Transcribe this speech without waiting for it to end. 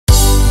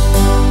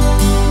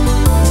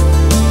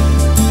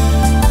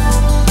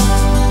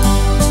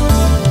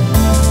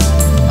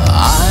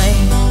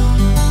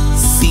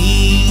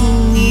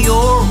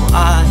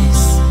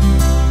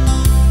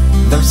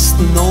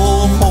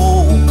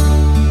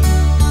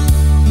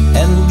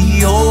and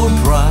you're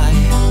dry.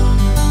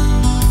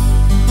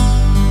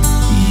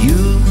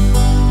 You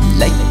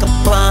like a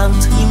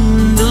plant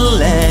in the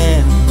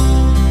land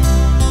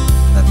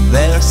that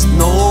there's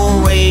no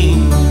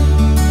rain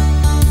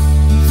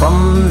from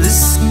the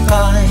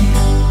sky.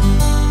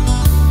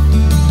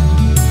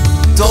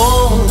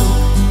 Don't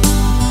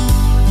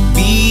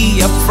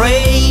be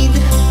afraid,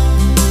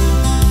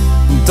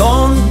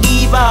 don't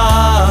give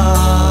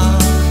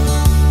up,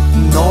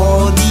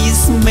 nor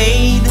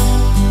dismayed.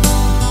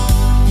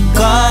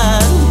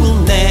 God will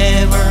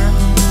never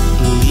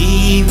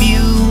leave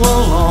you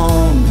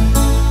alone.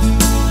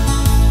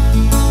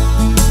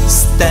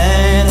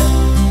 Stand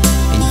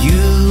and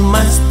you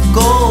must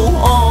go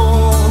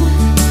on.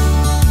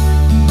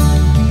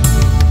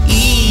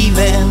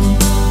 Even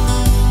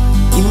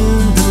in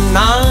the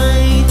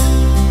night,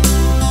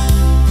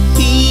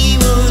 He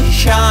will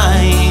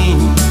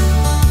shine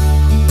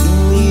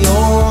in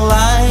your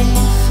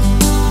life.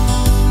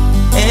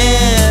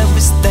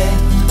 Every step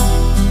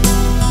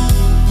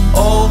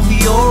of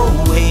your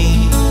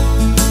way,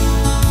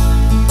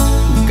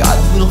 God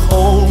will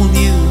hold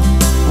you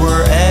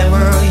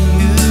wherever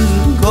you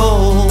go.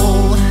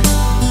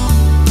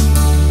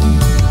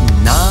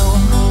 Now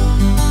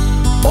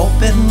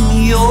open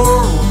your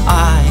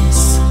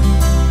eyes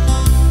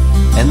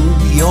and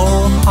your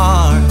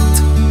heart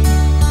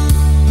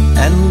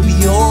and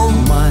your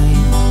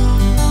mind.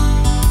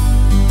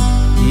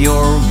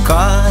 Your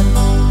God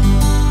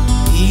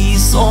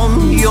is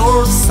on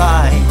your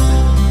side.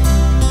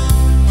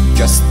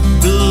 Just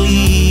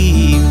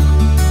believe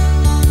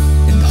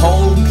and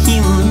hold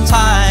Him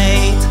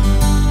tight.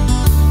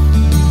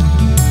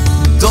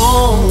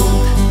 Don't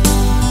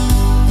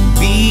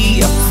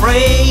be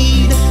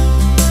afraid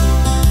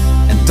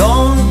and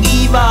don't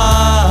give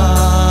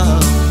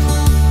up,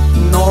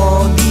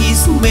 nor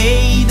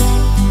dismayed.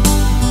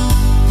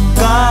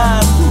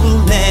 God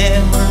will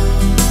never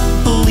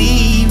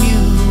leave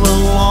you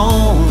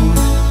alone.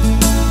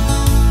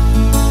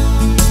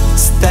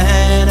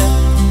 Stand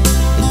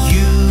and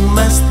you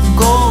must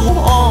go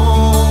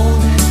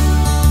on.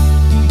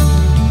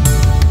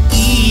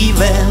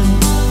 Even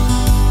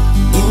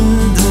in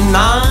the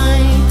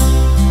night,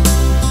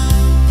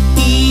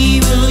 He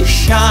will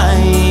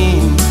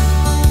shine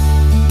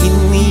in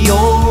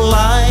your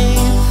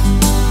life.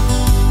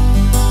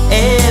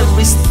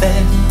 Every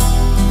step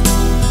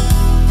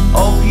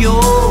of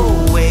your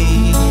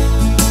way,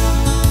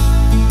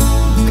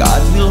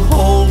 God will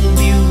hold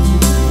you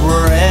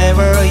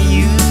wherever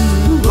you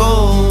go.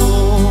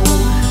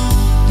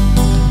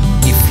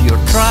 If your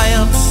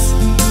trials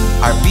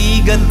are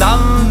bigger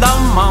than the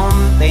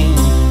mountain,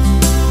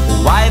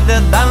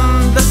 wider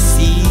than the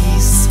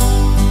seas,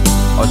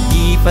 or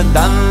deeper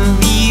than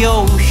the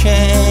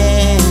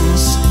ocean,